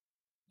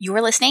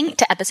You're listening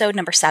to episode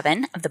number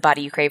 7 of the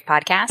Body You Crave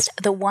podcast,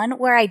 the one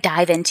where I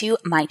dive into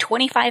my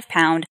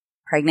 25-pound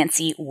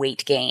pregnancy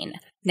weight gain.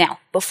 Now,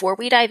 before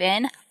we dive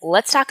in,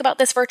 let's talk about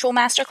this virtual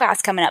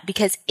masterclass coming up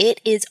because it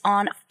is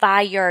on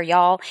fire,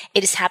 y'all.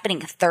 It is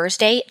happening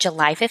Thursday,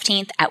 July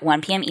 15th at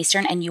 1 p.m.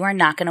 Eastern, and you are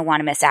not going to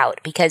want to miss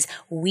out because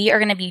we are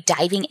going to be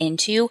diving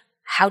into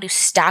how to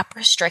stop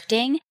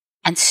restricting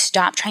and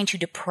stop trying to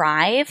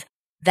deprive.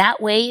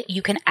 That way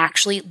you can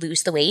actually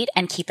lose the weight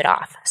and keep it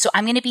off. So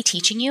I'm going to be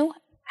teaching you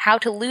how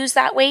to lose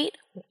that weight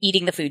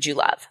eating the food you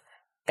love.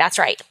 That's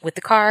right, with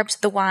the carbs,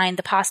 the wine,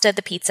 the pasta,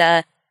 the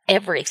pizza,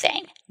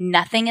 everything.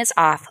 Nothing is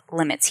off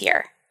limits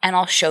here. And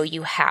I'll show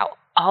you how.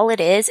 All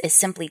it is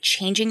simply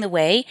changing the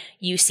way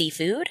you see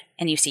food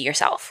and you see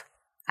yourself.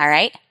 All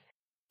right?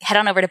 Head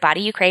on over to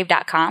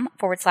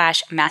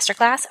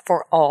bodyyoucrave.com/masterclass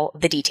for all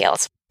the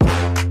details.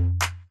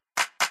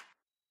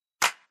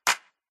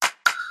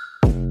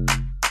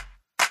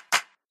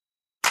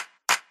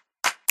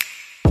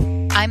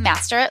 I'm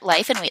Master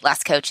Life and Weight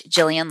Loss Coach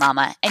Jillian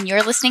Lama, and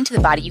you're listening to the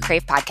Body You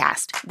Crave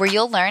podcast, where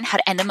you'll learn how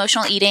to end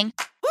emotional eating,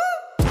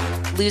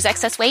 lose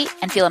excess weight,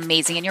 and feel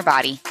amazing in your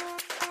body.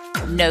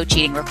 No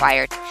cheating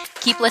required.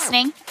 Keep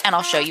listening, and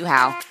I'll show you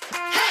how.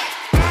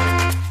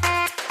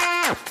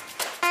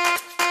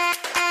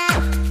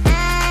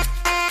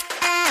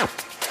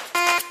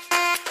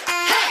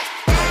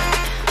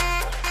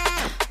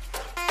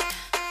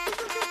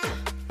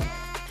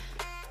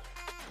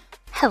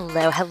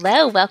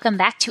 Hello. Welcome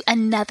back to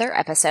another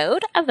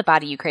episode of the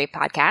Body You Crave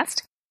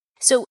podcast.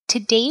 So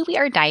today we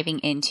are diving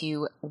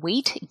into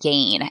weight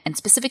gain and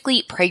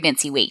specifically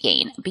pregnancy weight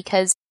gain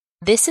because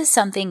this is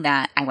something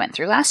that I went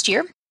through last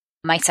year.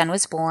 My son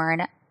was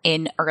born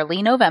in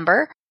early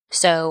November,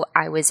 so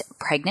I was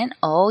pregnant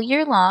all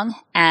year long.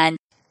 And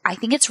I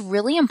think it's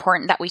really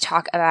important that we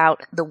talk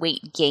about the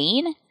weight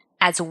gain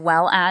as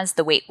well as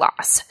the weight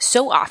loss.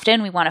 So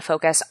often we want to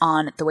focus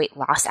on the weight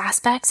loss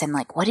aspects and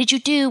like, what did you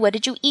do? What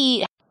did you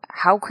eat?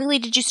 How quickly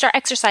did you start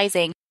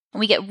exercising? And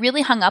we get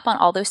really hung up on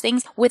all those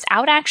things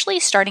without actually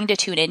starting to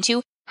tune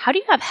into how do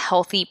you have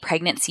healthy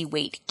pregnancy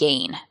weight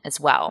gain as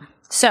well.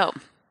 So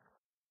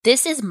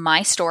this is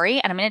my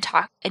story, and I'm going to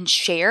talk and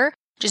share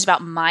just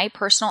about my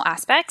personal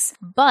aspects,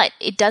 but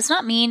it does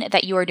not mean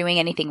that you are doing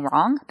anything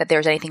wrong, that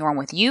there's anything wrong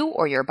with you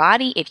or your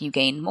body if you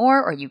gain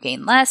more or you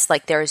gain less.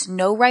 Like there's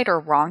no right or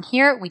wrong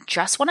here. We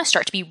just want to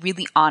start to be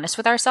really honest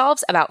with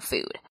ourselves about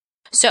food.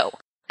 So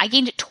I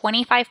gained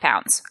 25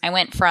 pounds. I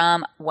went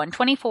from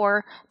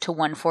 124 to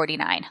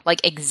 149,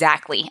 like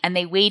exactly. And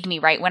they weighed me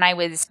right when I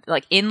was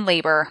like in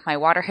labor. My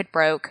water had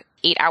broke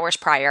 8 hours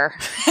prior.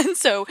 And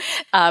so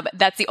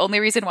that's the only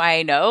reason why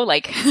I know,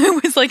 like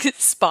it was like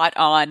spot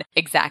on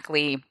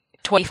exactly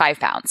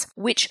 25 pounds,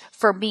 which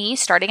for me,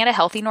 starting at a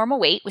healthy normal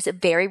weight was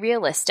very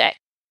realistic.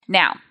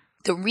 Now,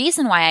 the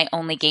reason why I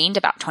only gained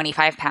about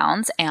 25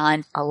 pounds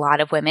and a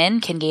lot of women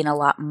can gain a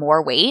lot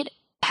more weight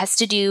has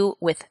to do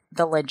with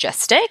the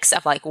logistics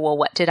of like, well,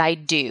 what did I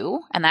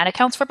do? And that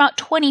accounts for about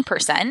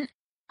 20%.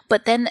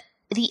 But then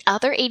the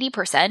other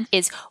 80%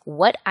 is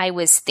what I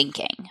was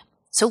thinking.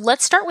 So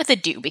let's start with the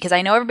do, because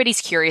I know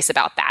everybody's curious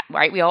about that,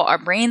 right? Our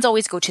brains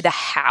always go to the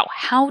how.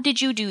 How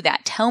did you do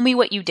that? Tell me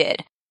what you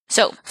did.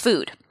 So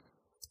food.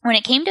 When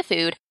it came to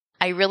food,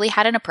 I really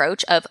had an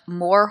approach of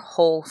more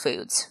whole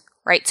foods,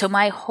 right? So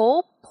my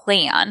whole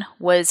plan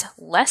was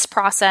less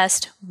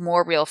processed,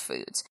 more real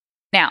foods.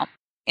 Now,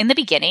 in the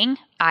beginning,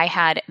 I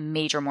had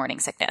major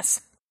morning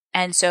sickness.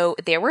 And so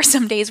there were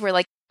some days where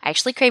like I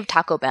actually craved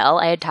Taco Bell.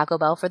 I had Taco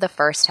Bell for the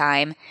first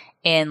time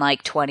in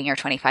like 20 or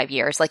 25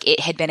 years. Like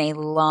it had been a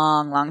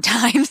long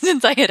time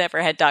since I had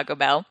ever had Taco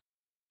Bell.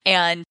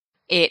 And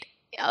I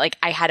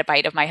had a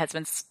bite of my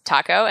husband's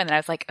taco and then I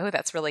was like, oh,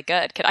 that's really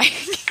good. Can I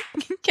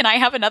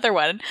have another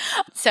one?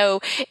 So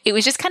it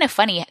was just kind of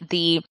funny.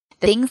 The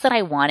things that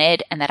I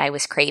wanted and that I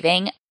was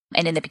craving.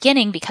 And in the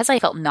beginning, because I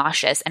felt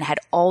nauseous and had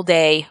all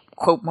day,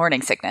 quote,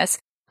 morning sickness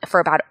for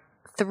about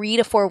 3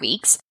 to 4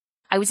 weeks,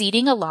 I was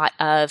eating a lot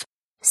of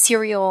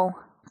cereal,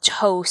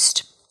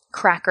 toast,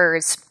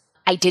 crackers.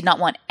 I did not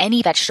want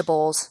any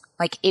vegetables.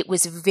 Like it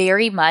was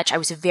I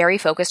was very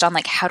focused on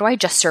like, how do I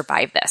just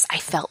survive this? I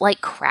felt like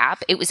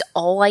crap. It was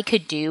all I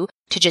could do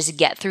to just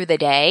get through the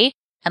day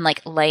and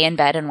like lay in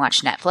bed and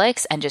watch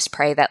Netflix and just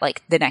pray that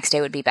like the next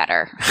day would be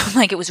better.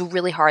 Like it was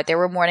really hard. There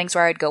were mornings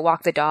where I'd go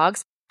walk the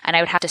dogs and I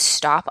would have to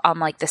stop on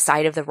like the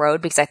side of the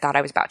road because I thought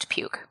I was about to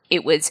puke.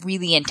 It was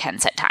really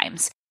intense at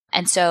times.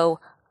 And so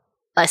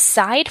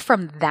aside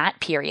from that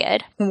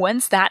period,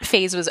 once that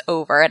phase was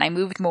over and I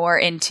moved more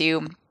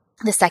into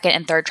the second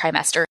and third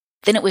trimester,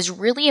 then it was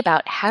really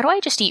about how do I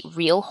just eat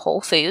real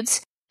whole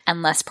foods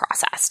and less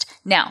processed.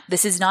 Now,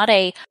 this is not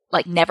a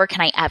like never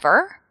can I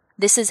ever.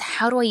 This is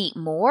how do I eat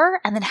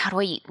more and then how do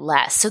I eat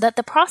less so that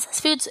the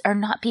processed foods are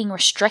not being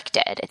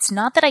restricted. It's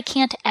not that I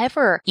can't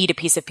ever eat a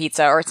piece of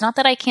pizza or it's not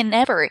that I can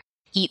never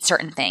eat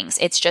certain things.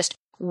 It's just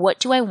what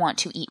do I want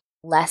to eat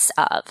less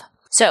of?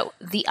 So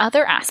the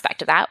other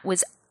aspect of that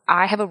was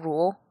I have a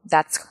rule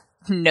that's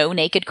no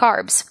naked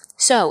carbs.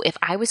 So if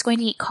I was going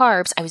to eat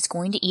carbs, I was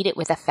going to eat it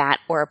with a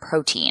fat or a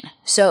protein.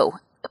 So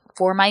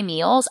for my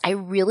meals, I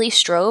really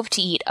strove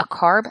to eat a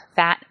carb,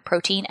 fat,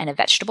 protein, and a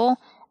vegetable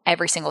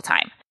every single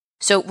time.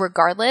 So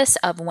regardless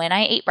of when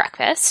I ate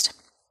breakfast,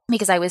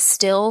 because I was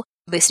still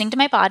listening to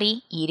my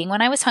body, eating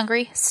when I was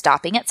hungry,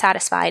 stopping at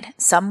satisfied.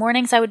 Some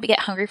mornings I would get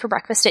hungry for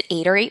breakfast at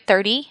 8 or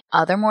 8:30.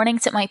 Other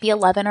mornings it might be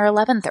 11 or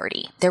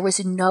 11:30. There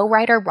was no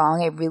right or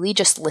wrong. I really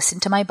just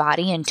listened to my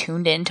body and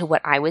tuned into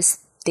what I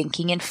was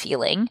thinking and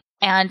feeling.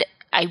 And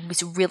I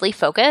was really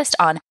focused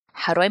on,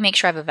 how do I make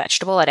sure I have a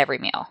vegetable at every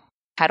meal?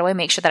 How do I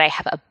make sure that I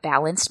have a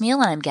balanced meal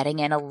and I'm getting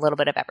in a little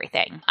bit of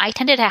everything? I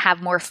tended to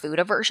have more food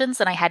aversions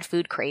than I had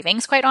food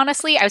cravings, quite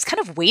honestly. I was kind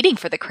of waiting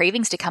for the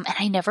cravings to come and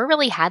I never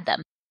really had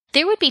them.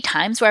 There would be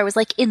times where I was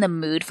like in the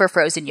mood for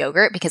frozen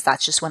yogurt because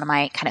that's just one of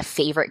my kind of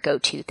favorite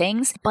go-to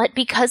things. But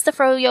because the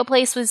froyo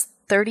place was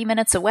 30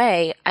 minutes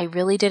away, I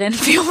really didn't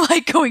feel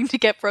like going to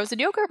get frozen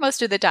yogurt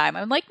most of the time.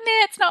 I'm like,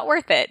 nah, it's not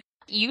worth it.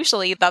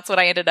 Usually that's how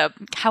I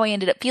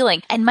ended up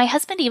feeling. And my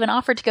husband even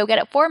offered to go get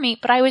it for me,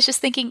 but I was just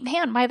thinking,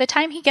 man, by the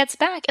time he gets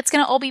back, it's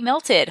going to all be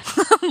melted.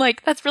 I'm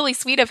like, that's really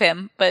sweet of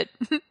him, but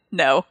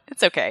no,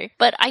 it's okay.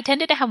 But I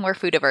tended to have more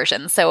food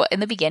aversions. So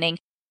in the beginning,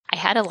 I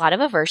had a lot of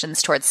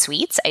aversions towards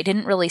sweets. I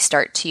didn't really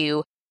start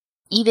to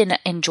even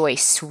enjoy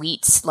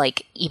sweets,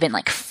 like even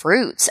like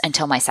fruits,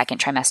 until my second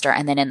trimester.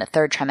 And then in the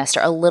third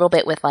trimester, a little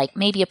bit with like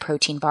maybe a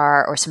protein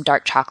bar or some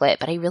dark chocolate,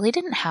 but I really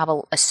didn't have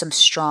some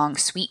strong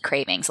sweet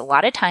cravings. A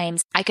lot of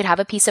times I could have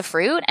a piece of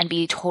fruit and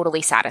be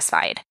totally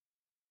satisfied.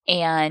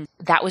 And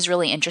that was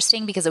really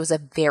interesting because it was a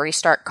very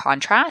stark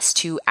contrast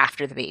to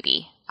after the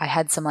baby. I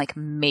had some like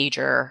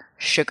major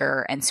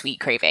sugar and sweet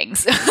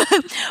cravings.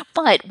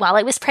 But while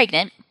I was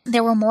pregnant,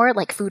 there were more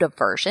like food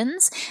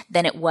aversions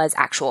than it was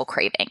actual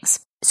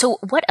cravings. So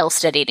what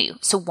else did I do?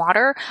 So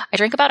water, I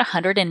drank about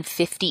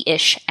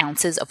 150-ish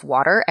ounces of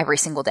water every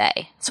single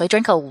day. So I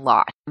drank a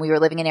lot. We were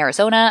living in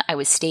Arizona. I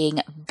was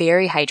staying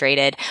very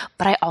hydrated,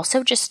 but I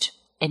also just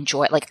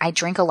enjoy, like I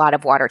drink a lot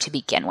of water to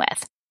begin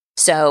with.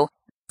 So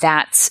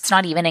it's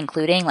not even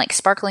including like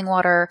sparkling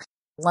water,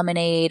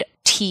 lemonade,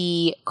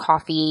 tea,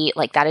 coffee,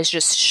 like that is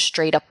just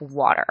straight up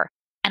water.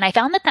 And I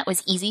found that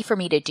was easy for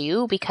me to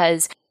do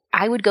because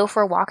I would go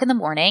for a walk in the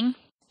morning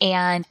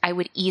and I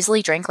would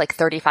easily drink like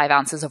 35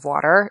 ounces of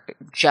water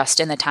just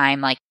in the time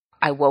like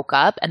I woke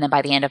up and then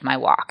by the end of my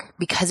walk.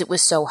 Because it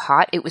was so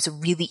hot, it was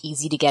really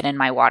easy to get in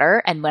my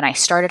water. And when I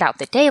started out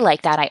the day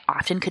like that, I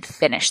often could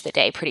finish the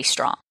day pretty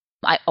strong.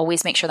 I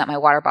always make sure that my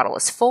water bottle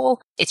is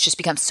full. It's just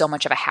become so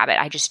much of a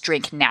habit. I just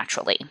drink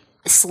naturally.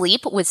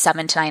 Sleep was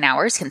 7 to 9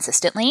 hours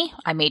consistently.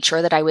 I made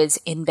sure that I was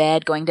in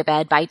bed, going to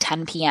bed by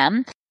 10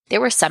 p.m.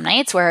 There were some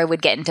nights where I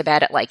would get into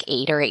bed at like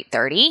 8 or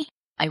 8:30.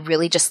 I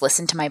really just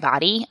listened to my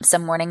body.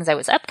 Some mornings I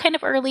was up kind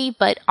of early,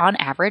 but on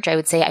average, I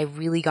would say I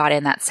really got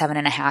in that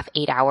 7.5,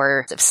 8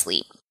 hours of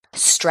sleep.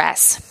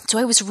 Stress. So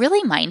I was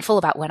really mindful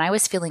about when I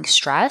was feeling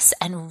stress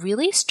and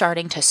really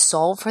starting to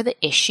solve for the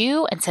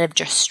issue instead of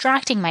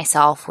distracting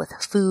myself with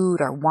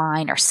food or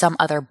wine or some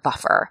other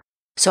buffer.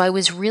 So I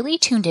was really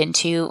tuned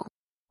into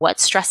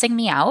what's stressing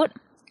me out.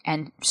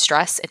 And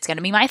stress, it's going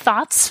to be my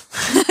thoughts.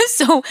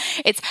 So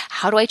it's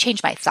how do I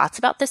change my thoughts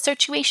about this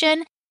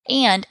situation?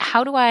 And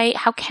how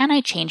can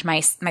I change my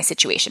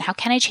situation? How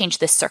can I change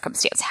this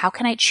circumstance? How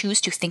can I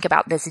choose to think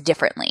about this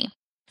differently?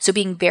 So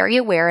being very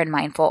aware and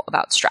mindful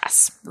about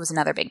stress was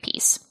another big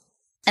piece.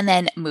 And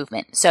then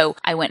movement. So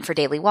I went for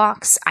daily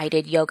walks. I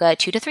did yoga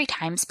 2 to 3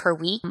 times per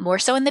week. More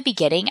so in the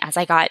beginning, as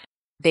I got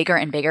bigger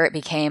and bigger, it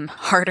became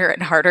harder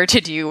and harder to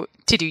do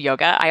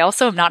yoga. I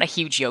also am not a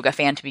huge yoga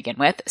fan to begin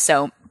with.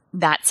 So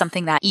that's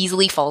something that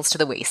easily falls to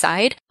the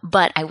wayside.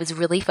 But I was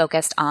really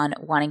focused on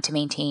wanting to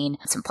maintain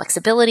some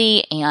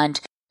flexibility and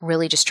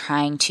really just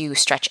trying to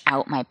stretch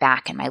out my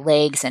back and my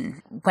legs,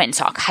 and went and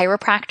saw a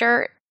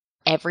chiropractor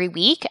every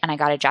week. And I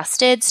got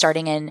adjusted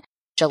starting in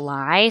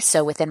July.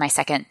 So within my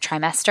second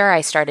trimester,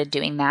 I started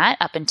doing that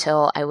up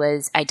until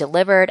I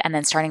delivered. And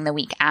then starting the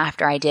week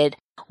after, I did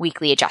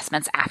weekly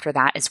adjustments after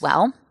that as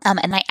well.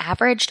 And I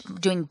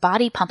averaged doing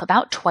body pump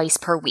about twice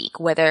per week,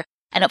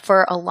 and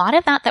for a lot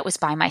of that was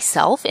by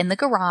myself in the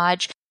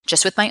garage,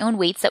 just with my own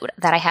weights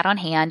that I had on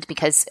hand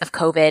because of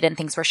COVID and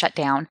things were shut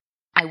down.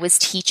 I was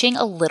teaching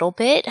a little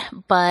bit,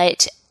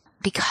 but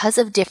because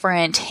of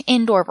different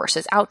indoor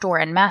versus outdoor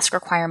and mask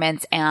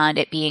requirements and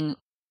it being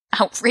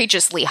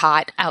outrageously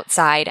hot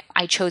outside,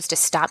 I chose to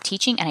stop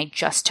teaching and I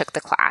just took the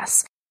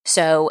class.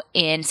 So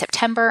in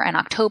September and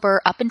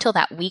October, up until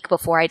that week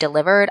before I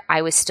delivered,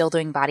 I was still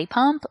doing body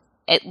pump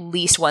at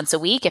least once a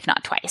week, if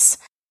not twice.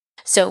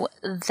 So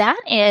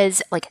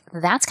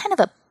that's kind of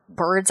a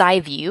bird's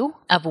eye view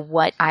of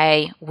what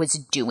I was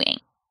doing.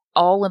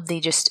 All of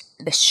the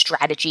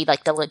strategy,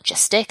 like the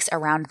logistics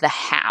around the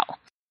how.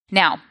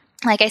 Now,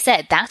 like I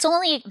said, that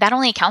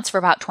only accounts for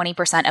about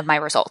 20% of my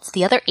results.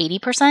 The other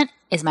 80%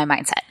 is my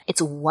mindset.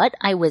 It's what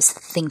I was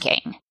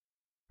thinking.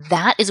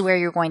 That is where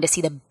you're going to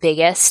see the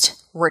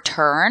biggest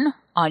return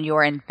on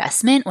your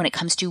investment when it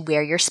comes to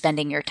where you're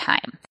spending your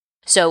time.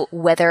 So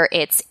whether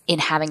it's in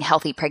having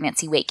healthy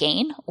pregnancy weight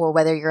gain or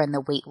whether you're in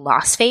the weight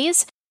loss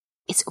phase,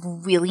 it's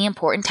really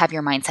important to have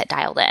your mindset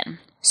dialed in.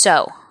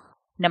 So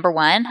Number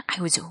one,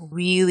 I was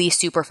really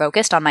super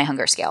focused on my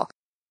hunger scale,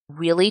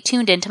 really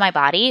tuned into my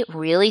body,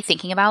 really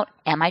thinking about,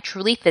 am I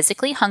truly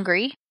physically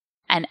hungry?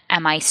 And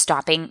am I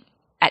stopping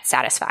at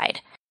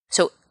satisfied?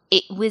 So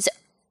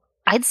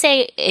I'd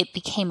say it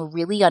became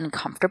really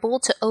uncomfortable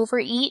to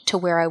overeat to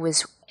where I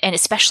was, and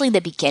especially in the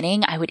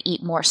beginning, I would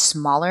eat more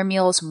smaller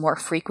meals more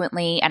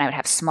frequently and I would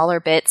have smaller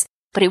bits,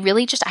 but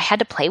I had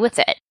to play with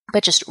it.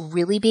 But just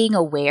really being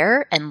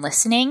aware and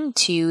listening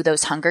to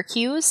those hunger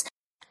cues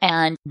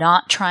and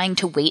not trying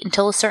to wait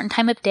until a certain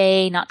time of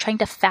day, not trying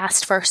to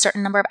fast for a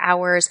certain number of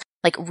hours,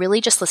 like really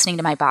just listening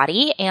to my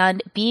body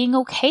and being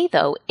okay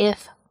though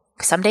if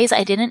some days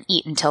I didn't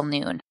eat until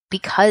noon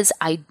because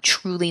I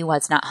truly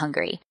was not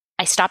hungry.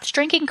 I stopped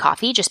drinking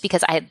coffee just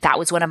because that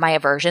was one of my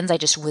aversions. I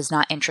just was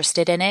not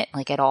interested in it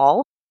like at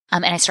all.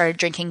 And I started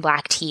drinking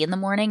black tea in the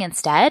morning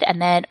instead. And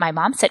then my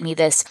mom sent me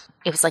this.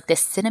 It was like this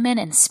cinnamon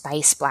and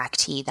spice black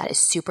tea that is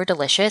super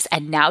delicious.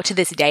 And now to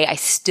this day, I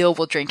still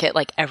will drink it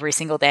like every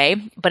single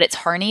day. But it's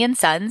Harney and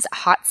Sons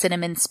hot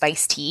cinnamon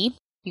spice tea.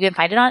 You can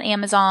find it on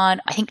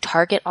Amazon. I think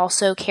Target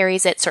also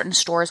carries it. Certain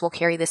stores will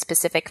carry this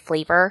specific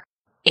flavor.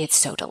 It's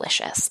so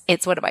delicious.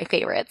 It's one of my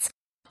favorites.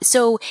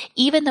 So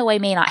even though I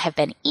may not have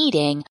been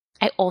eating,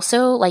 I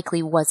also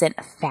likely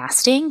wasn't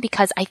fasting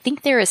because I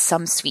think there is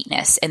some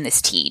sweetness in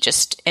this tea,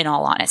 just in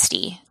all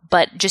honesty,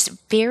 but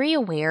just very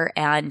aware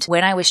and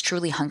when I was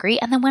truly hungry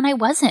and then when I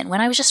wasn't, when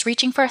I was just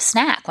reaching for a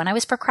snack, when I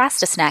was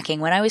procrastinating,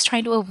 when I was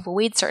trying to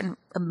avoid certain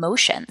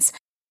emotions.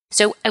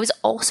 So I was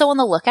also on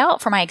the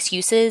lookout for my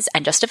excuses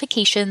and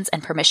justifications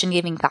and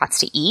permission-giving thoughts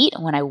to eat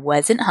when I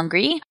wasn't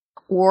hungry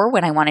or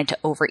when I wanted to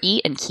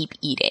overeat and keep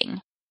eating.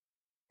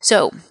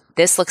 So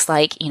this looks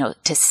like,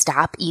 to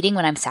stop eating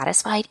when I'm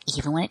satisfied,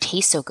 even when it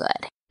tastes so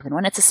good, even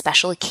when it's a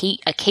special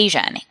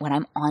occasion, when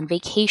I'm on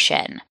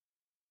vacation,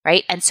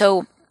 right? And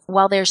so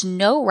while there's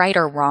no right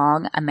or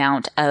wrong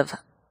amount of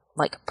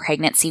like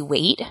pregnancy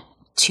weight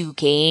to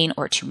gain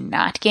or to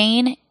not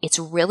gain, it's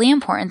really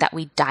important that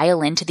we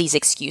dial into these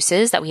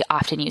excuses that we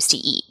often use to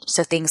eat.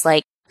 So things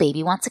like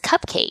baby wants a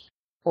cupcake,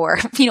 or,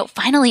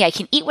 finally I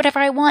can eat whatever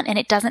I want and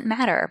it doesn't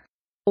matter.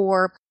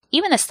 Or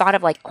even this thought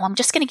of like, oh, I'm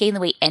just going to gain the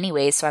weight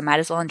anyways, so I might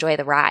as well enjoy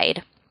the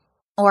ride.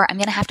 Or I'm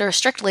going to have to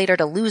restrict later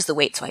to lose the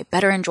weight, so I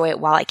better enjoy it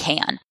while I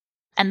can.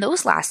 And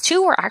those last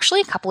two were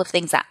actually a couple of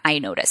things that I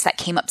noticed that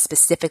came up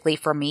specifically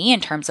for me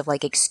in terms of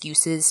like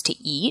excuses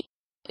to eat.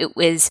 It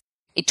was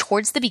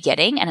towards the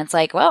beginning, and it's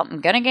like, well,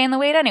 I'm going to gain the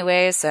weight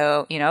anyway,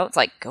 so, it's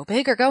like go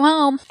big or go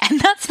home.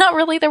 And that's not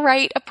really the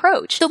right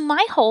approach. So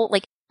my whole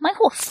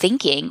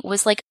thinking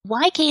was like,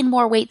 why gain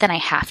more weight than I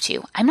have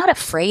to? I'm not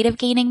afraid of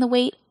gaining the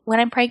weight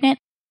when I'm pregnant.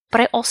 But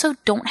I also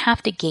don't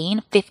have to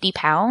gain 50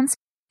 pounds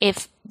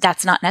if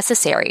that's not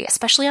necessary,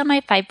 especially on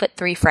my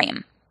 5'3"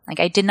 frame. Like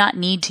I did not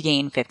need to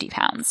gain 50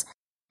 pounds.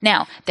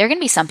 Now, there are going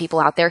to be some people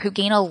out there who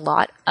gain a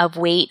lot of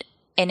weight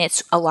and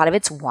a lot of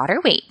it's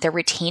water weight. They're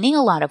retaining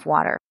a lot of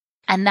water.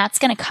 And that's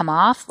going to come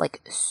off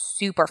like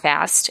super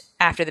fast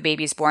after the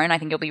baby's born. I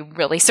think you'll be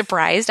really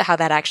surprised at how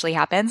that actually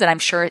happens. And I'm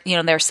sure,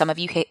 there are some of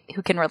you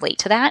who can relate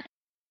to that.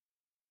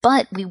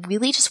 But we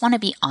really just want to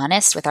be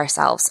honest with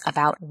ourselves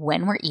about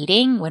when we're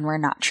eating, when we're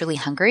not truly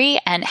hungry,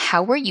 and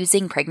how we're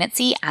using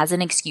pregnancy as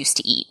an excuse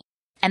to eat.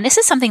 And this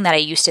is something that I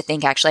used to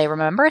think, actually. I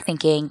remember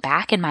thinking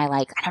back in my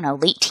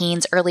late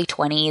teens, early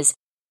 20s,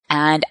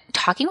 and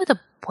talking with a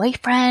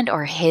boyfriend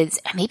or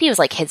maybe it was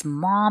like his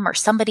mom or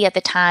somebody at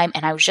the time.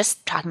 And I was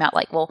just talking about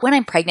like, well, when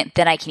I'm pregnant,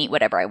 then I can eat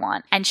whatever I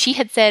want. And she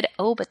had said,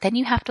 oh, but then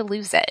you have to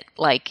lose it.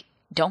 Like,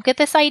 don't get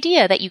this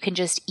idea that you can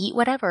just eat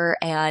whatever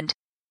and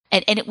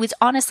it was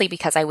honestly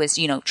because I was,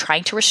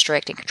 trying to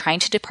restrict and trying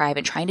to deprive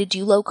and trying to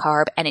do low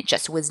carb, and it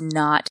just was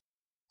not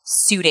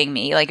suiting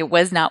me. Like it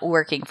was not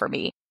working for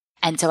me.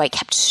 And so I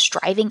kept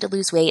striving to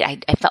lose weight.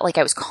 I felt like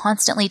I was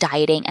constantly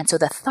dieting. And so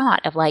the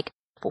thought of like,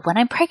 well, when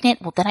I'm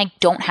pregnant, well, then I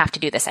don't have to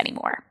do this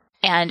anymore.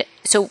 And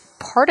so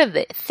part of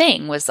the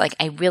thing was like,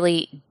 I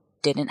really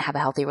didn't have a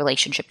healthy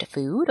relationship to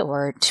food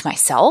or to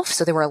myself.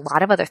 So there were a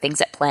lot of other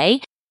things at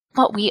play.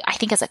 But I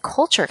think as a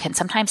culture can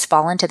sometimes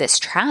fall into this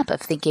trap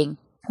of thinking,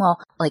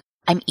 well, like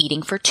I'm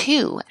eating for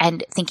two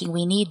and thinking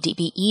we need to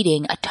be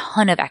eating a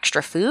ton of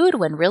extra food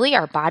when really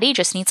our body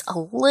just needs a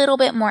little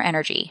bit more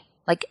energy.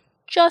 Like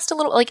just a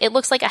little, like it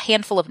looks like a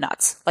handful of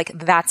nuts. Like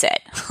that's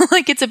it.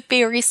 Like it's a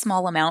very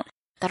small amount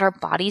that our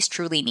bodies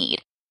truly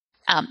need.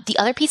 The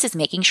other piece is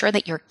making sure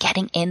that you're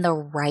getting in the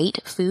right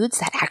foods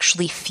that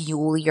actually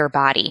fuel your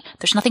body.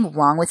 There's nothing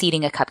wrong with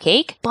eating a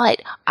cupcake,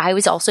 but I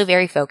was also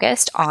very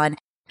focused on,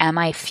 am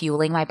I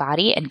fueling my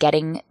body and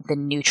getting the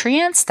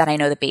nutrients that I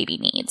know the baby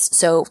needs?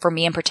 So for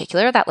me in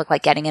particular, that looked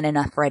like getting in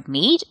enough red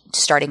meat,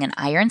 starting an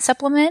iron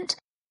supplement,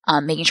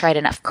 making sure I had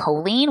enough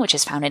choline, which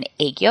is found in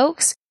egg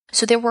yolks.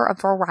 So there were a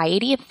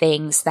variety of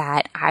things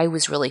that I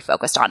was really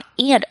focused on.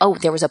 And,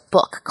 there was a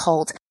book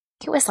called,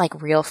 it was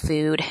like Real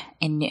Food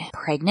in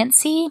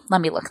Pregnancy.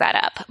 Let me look that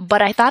up.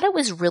 But I thought it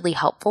was really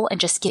helpful in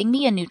just giving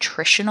me a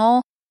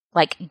nutritional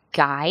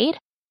guide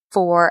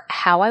for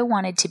how I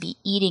wanted to be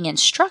eating and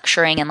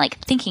structuring and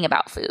thinking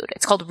about food.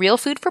 It's called Real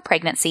Food for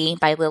Pregnancy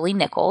by Lily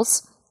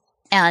Nichols.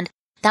 And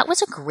that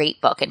was a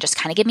great book and just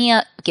kind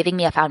of giving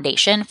me a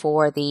foundation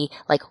for the,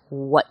 like,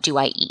 what do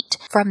I eat?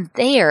 From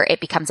there,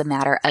 it becomes a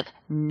matter of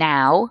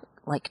now,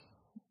 like,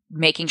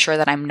 making sure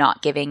that I'm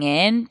not giving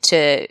in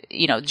to,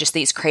 just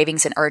these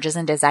cravings and urges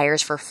and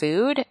desires for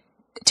food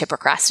to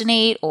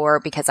procrastinate, or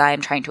because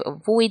I'm trying to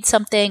avoid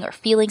something or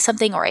feeling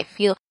something, or I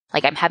feel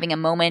like I'm having a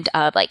moment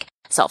of like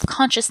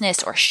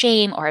self-consciousness or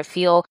shame, or I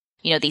feel,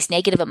 these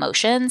negative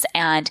emotions.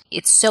 And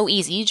it's so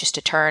easy just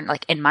to turn,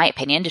 like, in my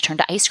opinion, to turn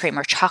to ice cream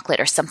or chocolate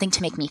or something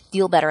to make me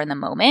feel better in the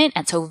moment.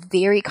 And so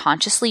very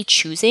consciously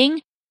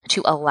choosing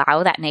to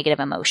allow that negative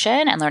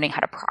emotion and learning how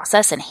to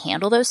process and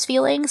handle those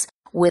feelings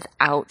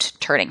without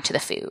turning to the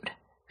food.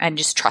 And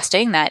just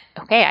trusting that,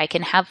 okay, I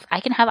can have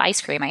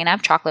ice cream, I can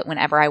have chocolate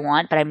whenever I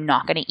want, but I'm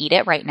not going to eat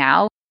it right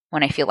now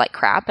when I feel like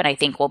crap. And I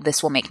think, well,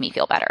 this will make me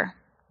feel better,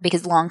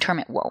 because long term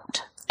it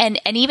won't. And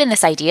even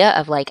this idea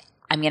of like,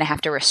 I'm going to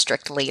have to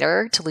restrict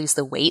later to lose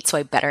the weight, so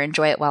I better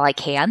enjoy it while I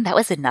can. That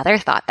was another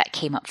thought that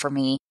came up for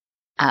me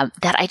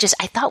that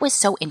I thought was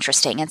so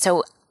interesting. And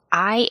so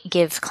I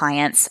give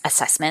clients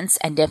assessments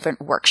and different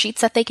worksheets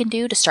that they can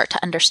do to start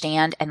to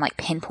understand and like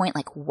pinpoint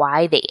like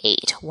why they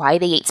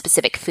ate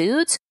specific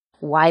foods,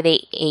 why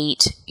they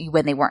ate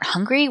when they weren't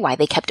hungry, why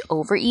they kept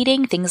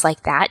overeating, things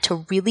like that,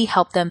 to really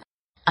help them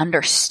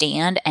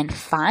understand and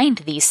find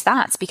these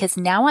thoughts, because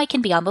now I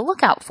can be on the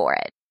lookout for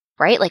it,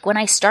 right? Like when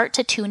I start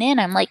to tune in,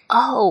 I'm like,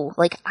 oh,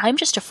 like I'm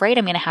just afraid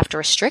I'm going to have to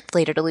restrict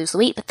later to lose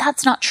weight, but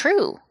that's not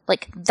true.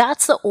 Like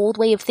that's the old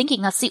way of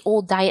thinking. That's the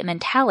old diet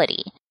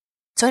mentality.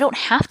 So I don't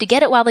have to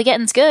get it while the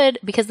getting's good,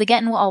 because the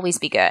getting will always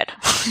be good.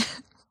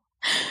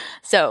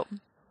 So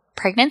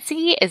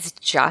pregnancy is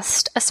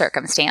just a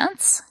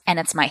circumstance, and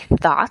it's my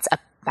thoughts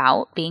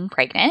about being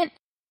pregnant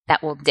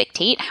that will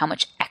dictate how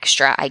much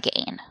extra I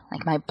gain.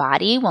 Like my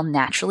body will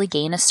naturally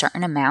gain a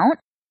certain amount,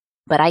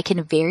 but I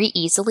can very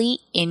easily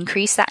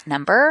increase that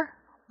number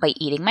by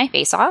eating my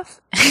face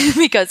off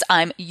because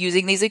I'm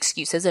using these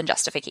excuses and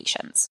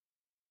justifications.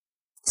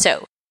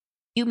 So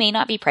you may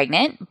not be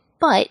pregnant,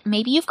 but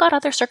maybe you've got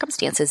other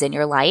circumstances in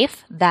your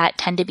life that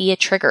tend to be a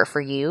trigger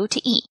for you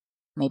to eat.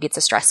 Maybe it's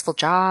a stressful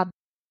job.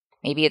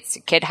 Maybe it's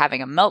a kid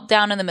having a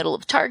meltdown in the middle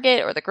of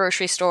Target or the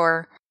grocery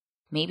store.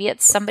 Maybe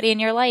it's somebody in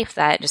your life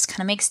that just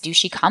kind of makes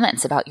douchey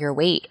comments about your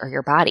weight or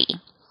your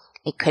body.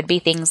 It could be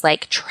things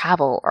like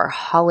travel or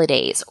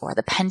holidays or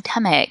the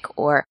pandemic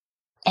or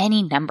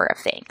any number of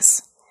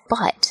things.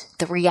 But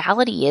the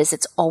reality is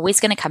it's always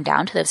going to come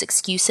down to those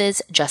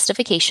excuses,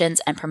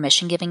 justifications, and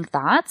permission-giving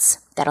thoughts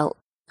that'll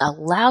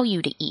allow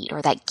you to eat,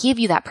 or that give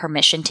you that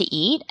permission to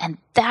eat. And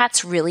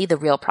that's really the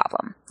real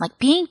problem. Like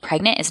being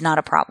pregnant is not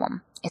a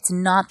problem. It's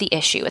not the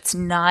issue. It's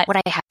not what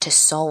I have to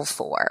solve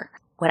for.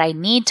 What I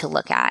need to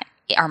look at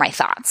are my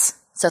thoughts.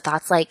 So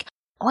thoughts like,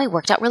 oh, I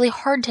worked out really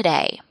hard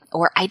today,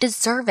 or I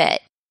deserve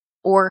it,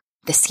 or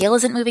the scale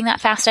isn't moving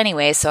that fast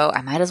anyway, so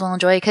I might as well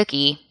enjoy a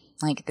cookie.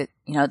 Like,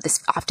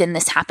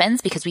 this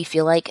happens because we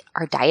feel like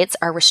our diets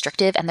are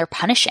restrictive and they're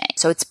punishing.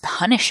 So it's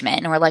punishment.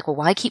 And we're like, well,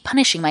 why keep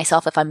punishing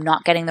myself if I'm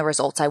not getting the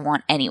results I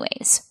want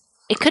anyways?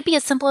 It could be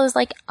as simple as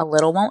like a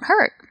little won't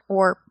hurt,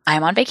 or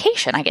I'm on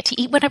vacation, I get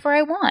to eat whatever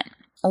I want,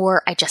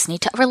 or I just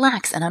need to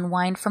relax and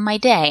unwind from my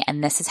day.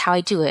 And this is how I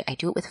do it. I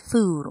do it with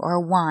food or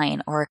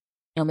wine, or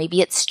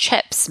maybe it's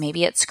chips,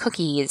 maybe it's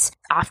cookies.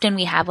 Often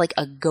we have like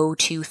a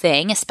go-to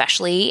thing,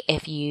 especially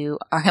if you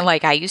are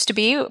like I used to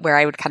be, where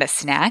I would kind of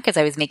snack as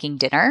I was making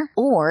dinner.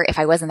 Or if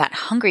I wasn't that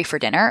hungry for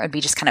dinner, it would be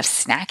just kind of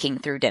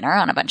snacking through dinner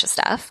on a bunch of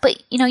stuff.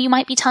 But, you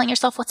might be telling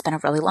yourself, well, it's been a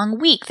really long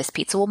week. This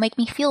pizza will make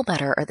me feel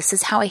better. Or this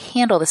is how I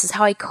handle, this is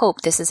how I cope.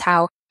 This is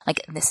how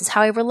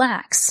I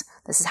relax.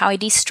 This is how I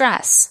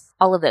de-stress.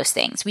 All of those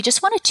things. We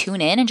just want to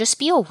tune in and just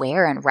be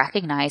aware and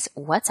recognize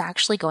what's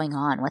actually going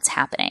on, what's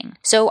happening.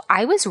 So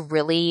I was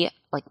really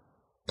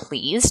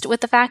pleased with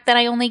the fact that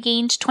I only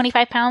gained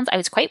 25 pounds. I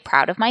was quite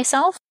proud of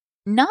myself,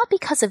 not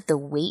because of the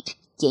weight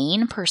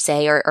gain per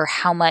se, or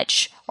how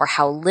much or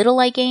how little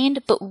I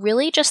gained, but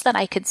really just that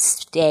I could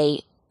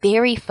stay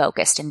very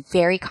focused and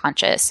very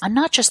conscious on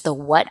not just the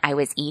what I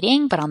was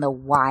eating, but on the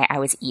why I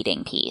was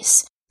eating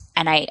piece.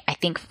 And I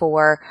think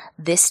for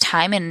this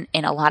time in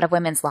a lot of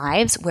women's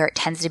lives where it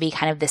tends to be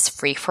kind of this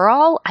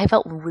free-for-all, I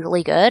felt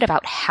really good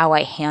about how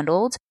I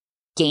handled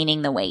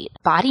gaining the weight.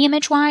 Body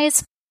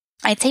image-wise,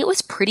 I'd say it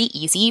was pretty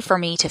easy for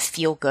me to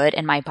feel good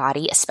in my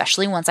body,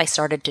 especially once I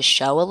started to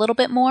show a little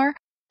bit more.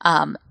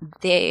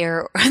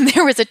 There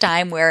was a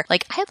time where I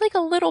had a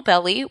little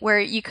belly where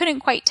you couldn't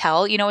quite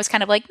tell, it was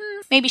kind of like,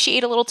 maybe she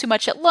ate a little too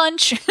much at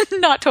lunch,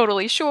 not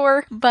totally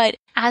sure. But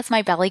as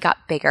my belly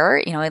got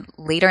bigger,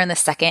 later in the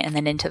second and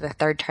then into the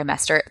third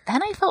trimester,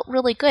 then I felt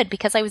really good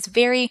because I was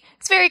very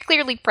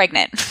clearly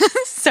pregnant.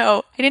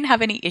 So I didn't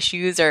have any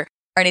issues or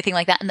anything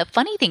like that. And the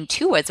funny thing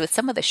too was with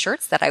some of the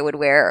shirts that I would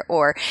wear,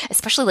 or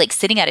especially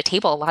sitting at a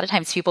table, a lot of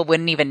times people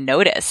wouldn't even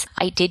notice.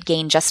 I did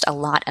gain just a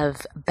lot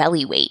of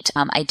belly weight.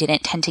 I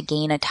didn't tend to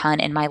gain a ton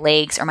in my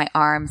legs or my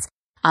arms.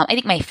 I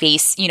think my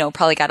face,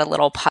 probably got a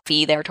little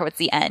puffy there towards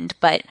the end,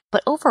 but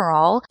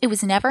overall, it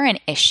was never an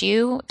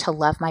issue to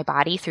love my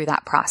body through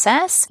that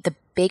process. The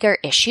bigger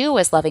issue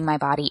was loving my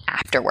body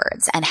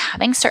afterwards and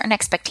having certain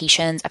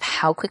expectations of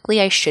how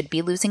quickly I should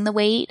be losing the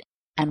weight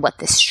and what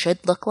this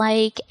should look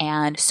like.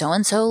 And so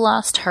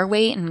lost her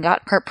weight and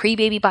got her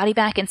pre-baby body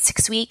back in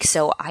 6 weeks.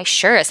 So I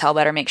sure as hell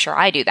better make sure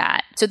I do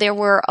that. So there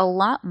were a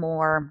lot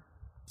more,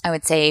 I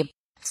would say,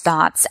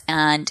 thoughts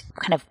and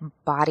kind of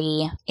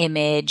body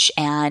image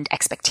and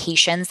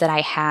expectations that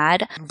I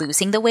had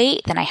losing the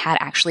weight than I had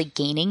actually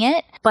gaining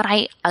it. But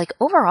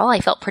overall, I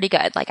felt pretty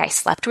good. I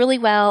slept really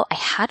well. I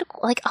had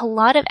a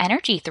lot of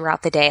energy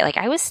throughout the day.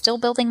 I was still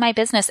building my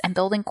business and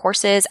building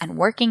courses and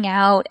working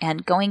out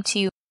and going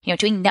to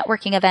doing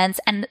networking events.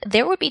 And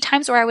there would be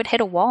times where I would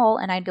hit a wall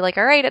and I'd be all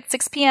right, at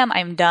 6 p.m.,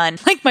 I'm done.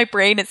 My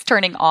brain is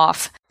turning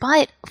off.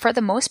 But for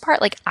the most part,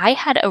 I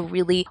had a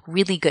really,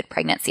 really good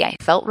pregnancy. I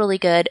felt really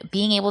good.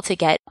 Being able to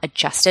get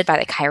adjusted by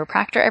the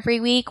chiropractor every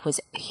week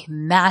was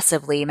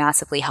massively,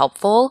 massively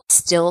helpful.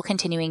 Still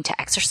continuing to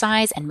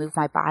exercise and move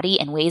my body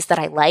in ways that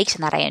I liked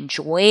and that I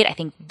enjoyed. I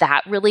think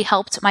that really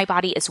helped my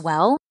body as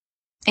well.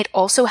 It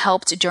also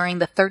helped during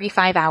the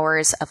 35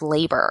 hours of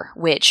labor,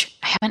 which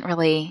I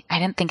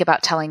didn't think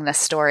about telling this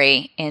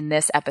story in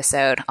this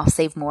episode. I'll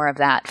save more of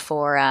that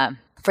for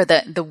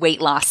the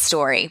weight loss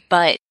story.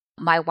 But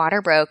my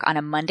water broke on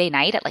a Monday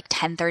night at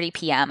 10:30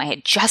 p.m. I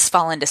had just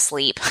fallen to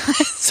sleep.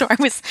 So I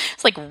was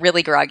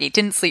really groggy.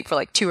 Didn't sleep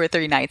for 2 or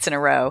 3 nights in a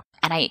row.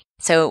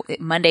 So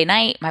Monday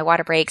night, my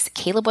water breaks.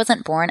 Caleb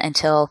wasn't born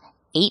until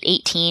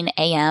 8:18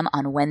 a.m.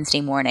 on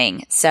Wednesday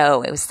morning.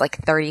 So it was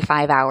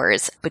 35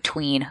 hours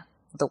between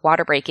the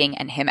water breaking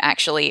and him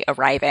actually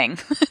arriving.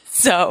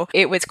 So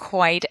it was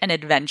quite an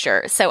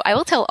adventure. So I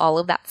will tell all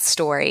of that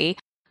story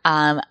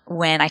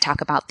when I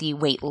talk about the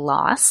weight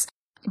loss.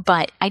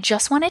 But I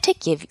just wanted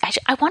to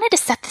I wanted to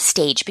set the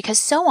stage because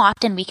so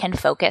often we can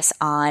focus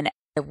on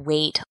the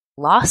weight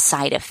loss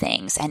side of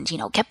things and,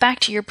 get back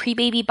to your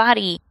pre-baby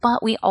body.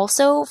 But we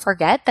also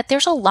forget that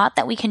there's a lot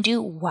that we can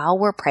do while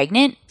we're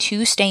pregnant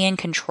to stay in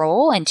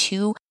control and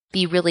to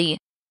be really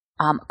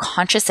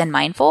conscious and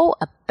mindful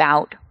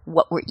about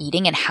what we're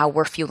eating and how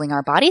we're fueling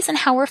our bodies and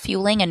how we're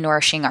fueling and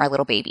nourishing our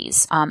little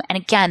babies. And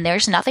again,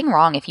 there's nothing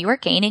wrong if you are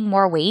gaining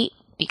more weight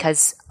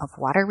because of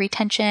water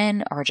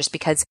retention or just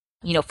because,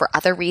 for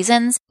other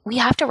reasons. We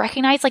have to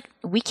recognize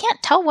we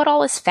can't tell what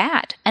all is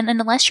fat. And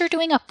unless you're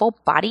doing a full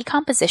body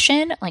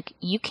composition,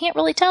 you can't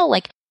really tell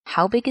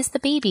how big is the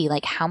baby?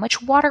 How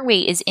much water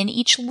weight is in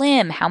each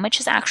limb? How much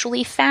is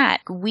actually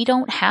fat? We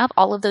don't have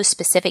all of those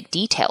specific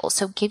details.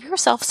 So give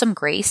yourself some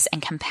grace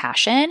and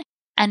compassion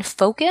and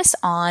focus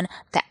on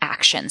the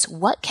actions.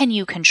 What can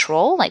you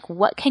control?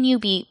 What can you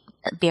be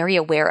very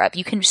aware of?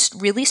 You can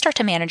really start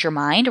to manage your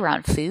mind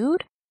around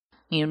food.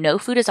 No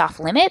food is off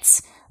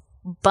limits,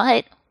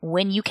 but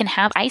when you can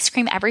have ice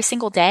cream every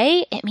single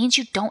day, it means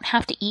you don't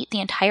have to eat the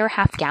entire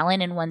half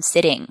gallon in one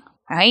sitting,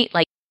 right?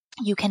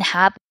 You can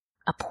have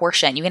a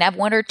portion, you can have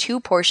 1 or 2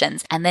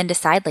 portions and then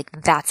decide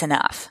that's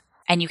enough.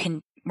 And you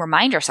can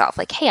remind yourself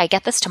hey, I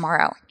get this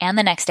tomorrow and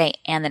the next day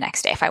and the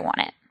next day if I want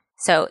it.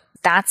 So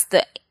that's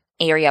the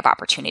area of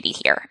opportunity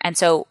here. And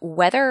so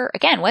whether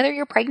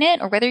you're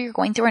pregnant or whether you're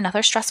going through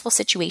another stressful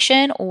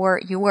situation or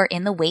you are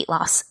in the weight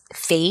loss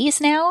phase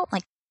now,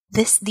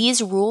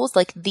 these rules,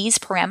 these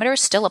parameters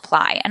still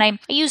apply. And I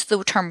use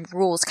the term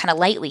rules kind of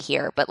lightly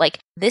here, but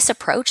this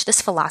approach,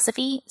 this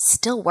philosophy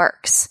still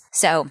works.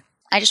 So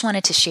I just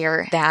wanted to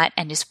share that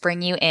and just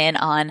bring you in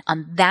on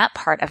that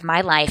part of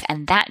my life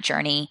and that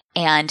journey.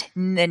 And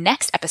in the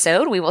next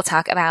episode, we will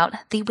talk about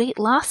the weight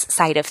loss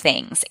side of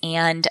things.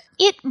 And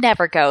it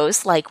never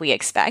goes like we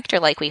expect or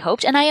like we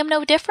hoped. And I am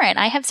no different.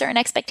 I have certain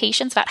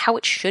expectations about how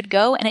it should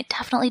go, and it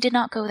definitely did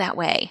not go that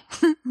way.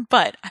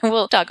 But I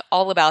will talk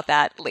all about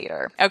that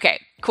later. Okay,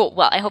 cool.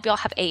 Well, I hope you all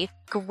have a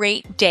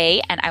great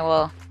day, and I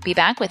will be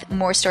back with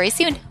more stories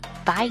soon.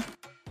 Bye.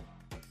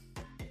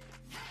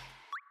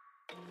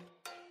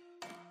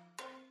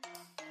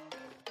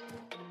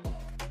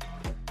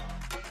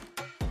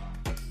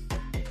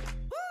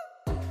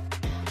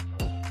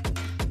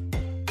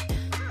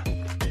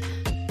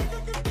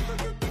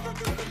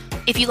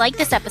 If you like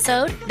this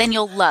episode, then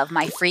you'll love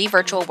my free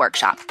virtual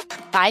workshop,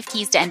 5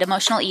 Keys to End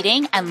Emotional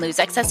Eating and Lose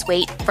Excess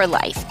Weight for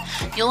Life.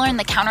 You'll learn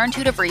the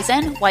counterintuitive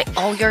reason why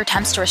all your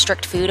attempts to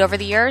restrict food over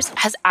the years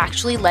has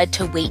actually led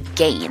to weight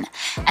gain,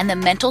 and the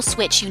mental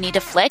switch you need to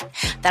flick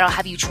that'll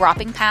have you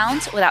dropping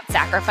pounds without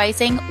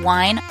sacrificing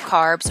wine,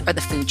 carbs, or the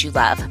food you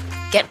love.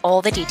 Get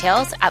all the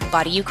details at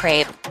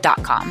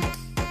bodyyoucrave.com.